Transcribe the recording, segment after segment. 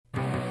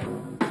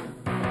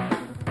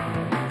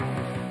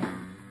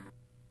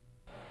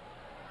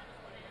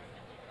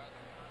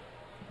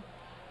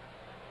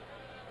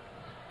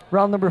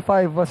Round number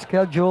 5 was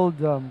scheduled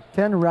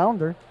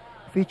 10-rounder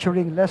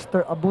featuring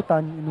Lester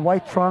Abutan in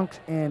white trunks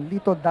and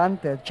Lito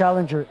Dante,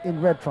 challenger,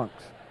 in red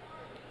trunks.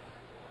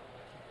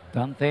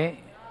 Dante,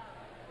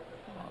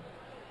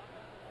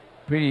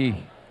 pretty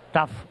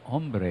tough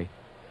hombre.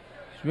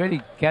 He's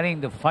really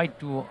carrying the fight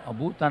to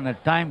Abutan.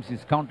 At times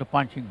he's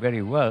counter-punching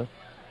very well.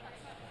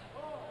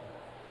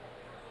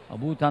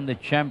 Abutan, the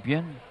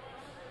champion,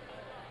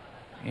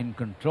 in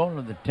control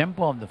of the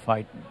tempo of the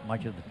fight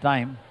much of the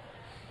time.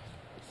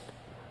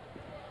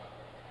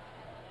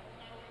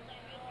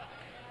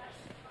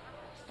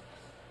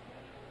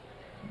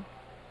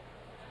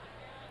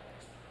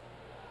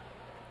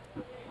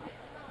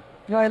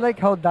 You know, I like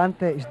how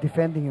Dante is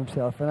defending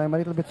himself, and I'm a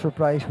little bit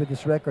surprised with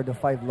his record of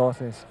 5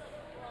 losses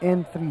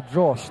and 3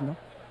 draws. No?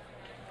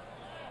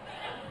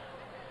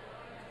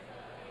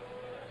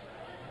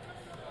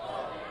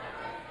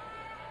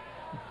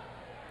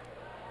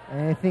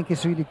 And I think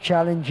he's really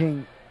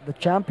challenging the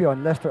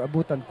champion, Lester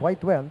Abutan,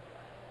 quite well.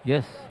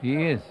 Yes,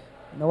 he is.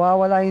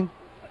 Nawawala yung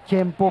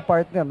tempo,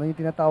 partner. No? Yung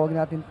tinatawag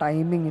natin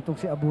timing itong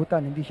si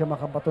Abutan. Hindi siya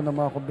makabato ng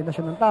mga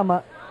kombinasyon ng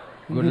tama.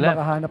 Hindi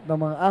makahanap ng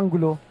mga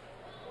anggulo.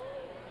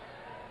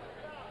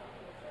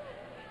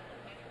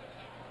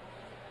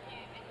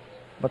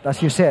 But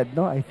as you said,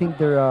 no, I think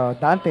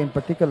Dante in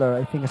particular,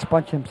 I think has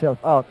punched himself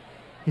out.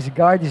 His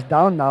guard is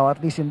down now, at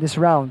least in this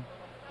round.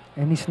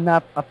 And he's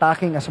not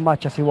attacking as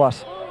much as he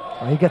was.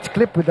 He gets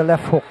clipped with the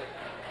left hook.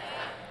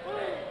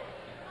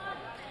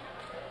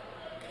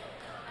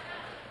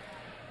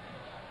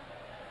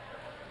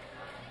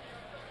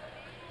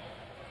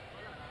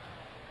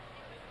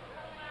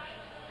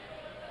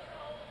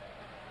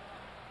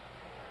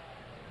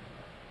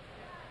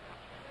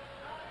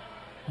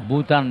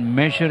 Abutan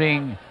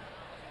measuring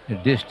the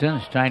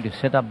distance, trying to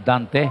set up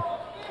Dante.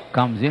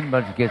 Comes in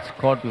but gets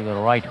caught with the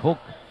right hook.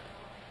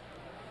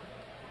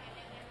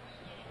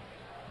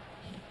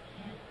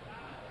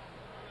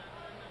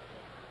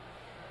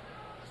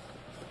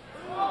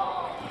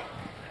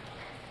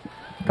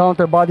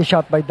 Counter body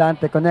shot by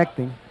Dante,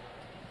 connecting.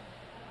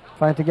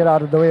 Trying to get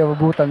out of the way of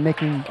Abutan,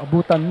 making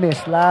Abutan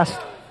miss last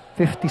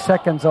 50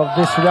 seconds of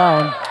this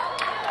round.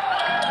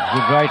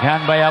 Good right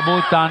hand by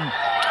Abutan.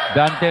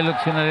 Dante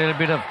looks in a little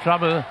bit of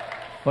trouble,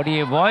 but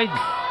he avoids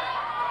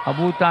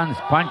Abutan's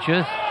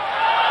punches.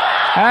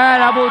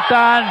 And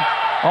Abutan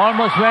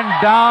almost went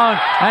down,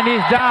 and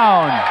he's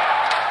down.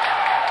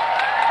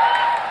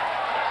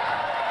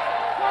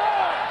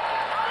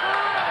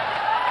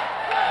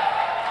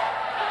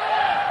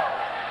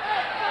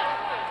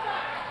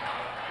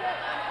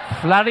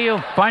 Flurry of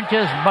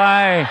punches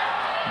by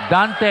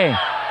Dante.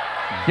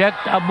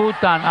 Decked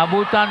Abutan.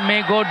 Abutan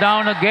may go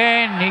down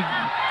again.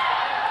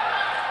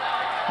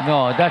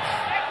 No,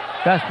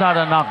 that's not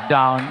a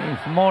knockdown.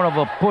 It's more of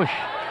a push.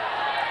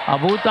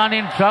 Abutan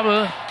in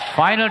trouble.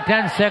 Final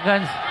 10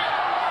 seconds.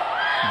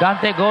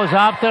 Dante goes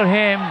after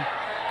him.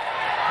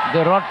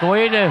 The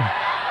Rottweiler,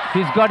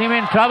 he's got him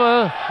in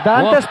trouble.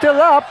 Dante's still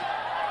up.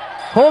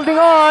 Holding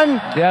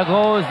on. There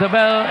goes the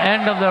bell.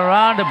 End of the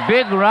round. A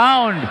big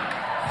round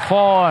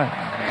for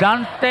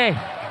Dante.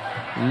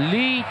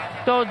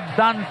 Lito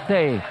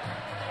Dante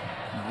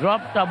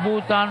dropped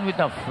Abutan with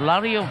a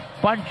flurry of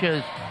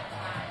punches.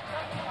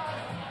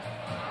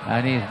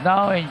 And he's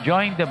now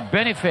enjoying the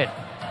benefit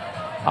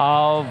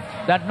of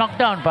that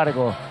knockdown, pare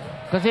ko.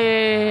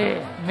 Kasi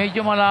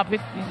medyo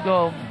malapit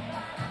dito.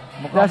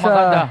 Mukhang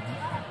maganda.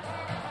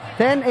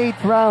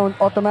 10-8 round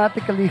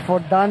automatically for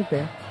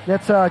Dante.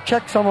 Let's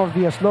check some of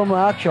the slow-mo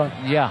action.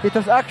 Yeah. It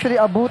was actually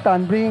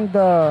Abutan bringing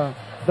the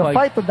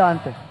fight to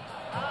Dante.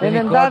 And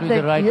then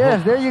Dante,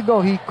 hook. There you go.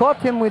 He caught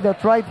him with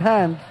that right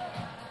hand.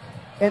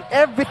 And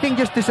everything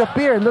just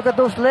disappeared. Look at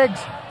those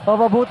legs of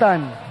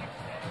Abutan.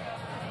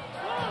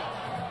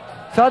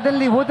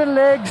 Suddenly, wooden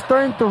legs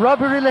turned to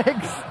rubbery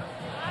legs.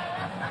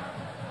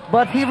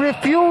 But he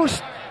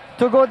refused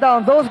to go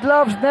down. Those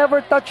gloves never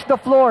touched the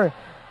floor.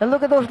 And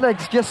look at those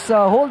legs just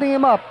holding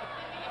him up.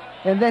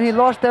 And then he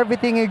lost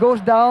everything. He goes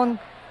down.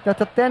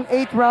 That's a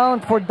 10-8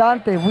 round for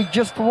Dante with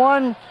just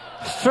one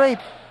straight.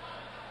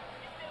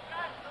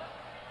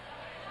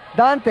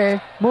 Dante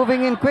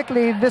moving in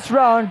quickly this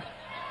round,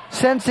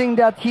 sensing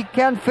that he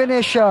can't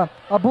finish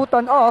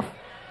Abutan off.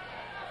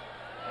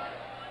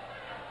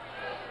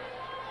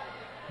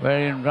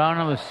 We're in round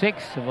number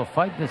 6 of a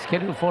fight that's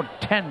scheduled for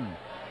 10.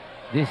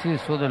 This is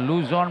for the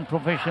Luzon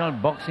Professional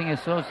Boxing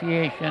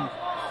Association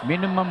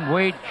Minimum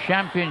Weight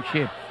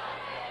Championship.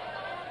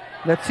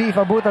 Let's see if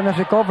Abutan has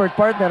recovered,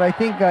 partner. I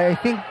think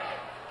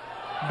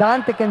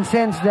Dante can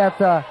sense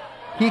that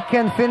he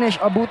can finish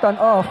Abutan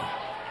off.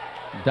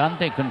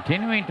 Dante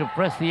continuing to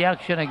press the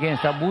action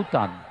against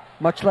Abutan.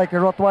 Much like a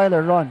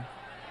Rottweiler run.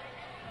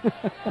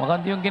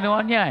 Maganda yung ginawa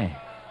niya eh.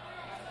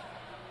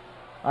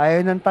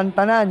 Ayaw ng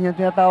tantanan, yung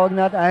tinatawag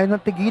natin. Ayaw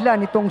ng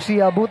tigilan itong si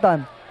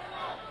Abutan.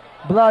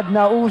 Blood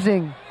now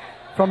oozing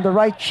from the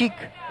right cheek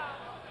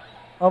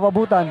of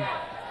Abutan.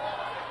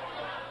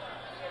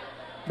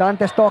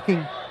 Dante's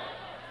talking.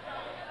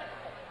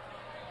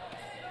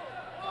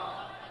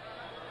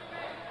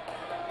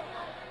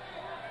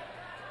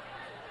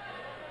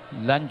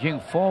 lunging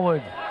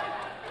forward.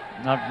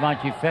 Not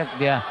much effect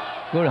there.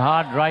 Good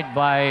hard right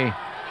by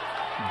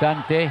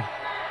Dante.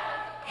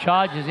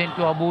 Charges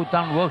into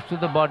Abutan, works to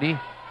the body.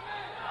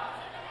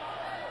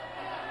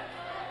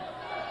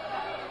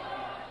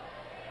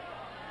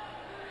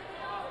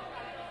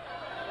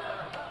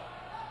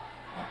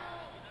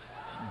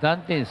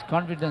 Dante's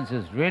confidence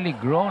has really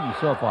grown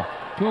so far.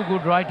 Two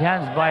good right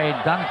hands by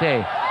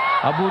Dante.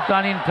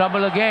 Abutan in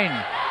trouble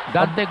again.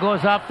 Dante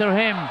goes after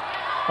him.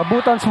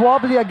 Abutan's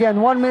wobbly again.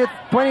 1 minute,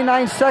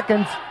 29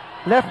 seconds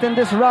left in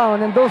this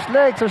round, and those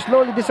legs are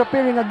slowly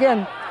disappearing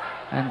again.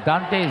 And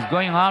Dante is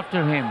going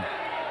after him,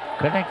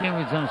 connecting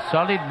with some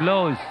solid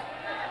blows.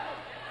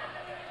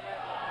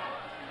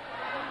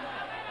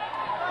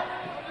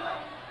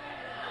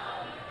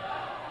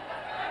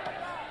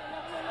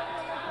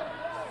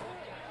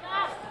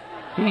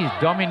 He's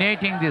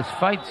dominating this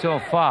fight so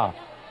far.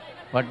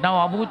 But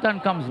now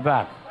Abutan comes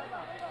back.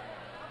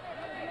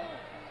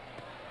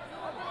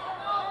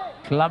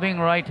 Clubbing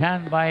right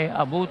hand by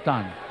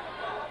Abutan.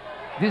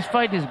 This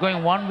fight is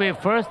going one way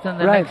first, and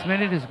the next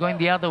minute is going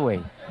the other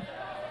way.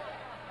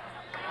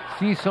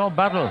 Seesaw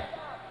battle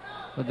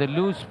for the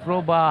loose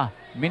pro bar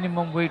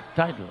minimum weight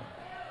title.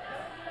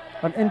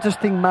 An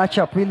interesting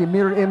matchup, really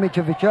mirror image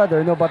of each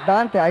other. No, but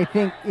Dante, I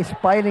think, is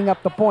piling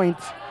up the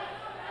points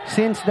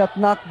since that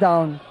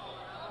knockdown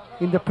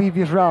in the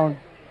previous round.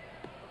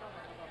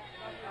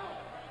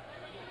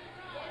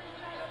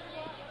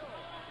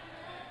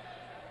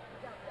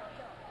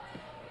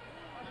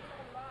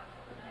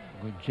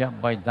 Good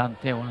jab by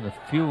Dante, one of the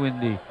few in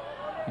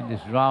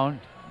this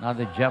round.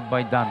 Another jab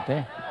by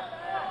Dante.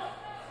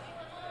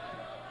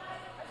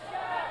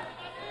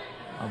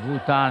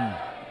 Abutan,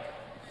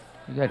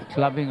 that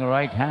clubbing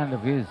right hand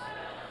of his,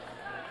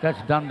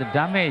 that's done the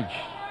damage.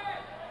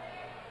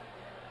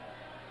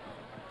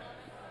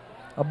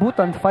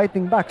 Abutan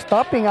fighting back,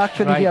 stopping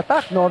actually the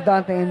attack of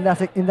Dante in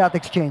that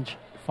exchange.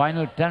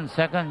 Final 10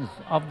 seconds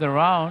of the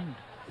round.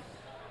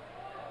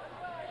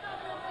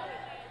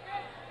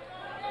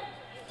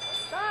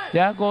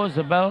 There goes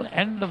the bell,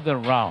 end of the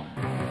round.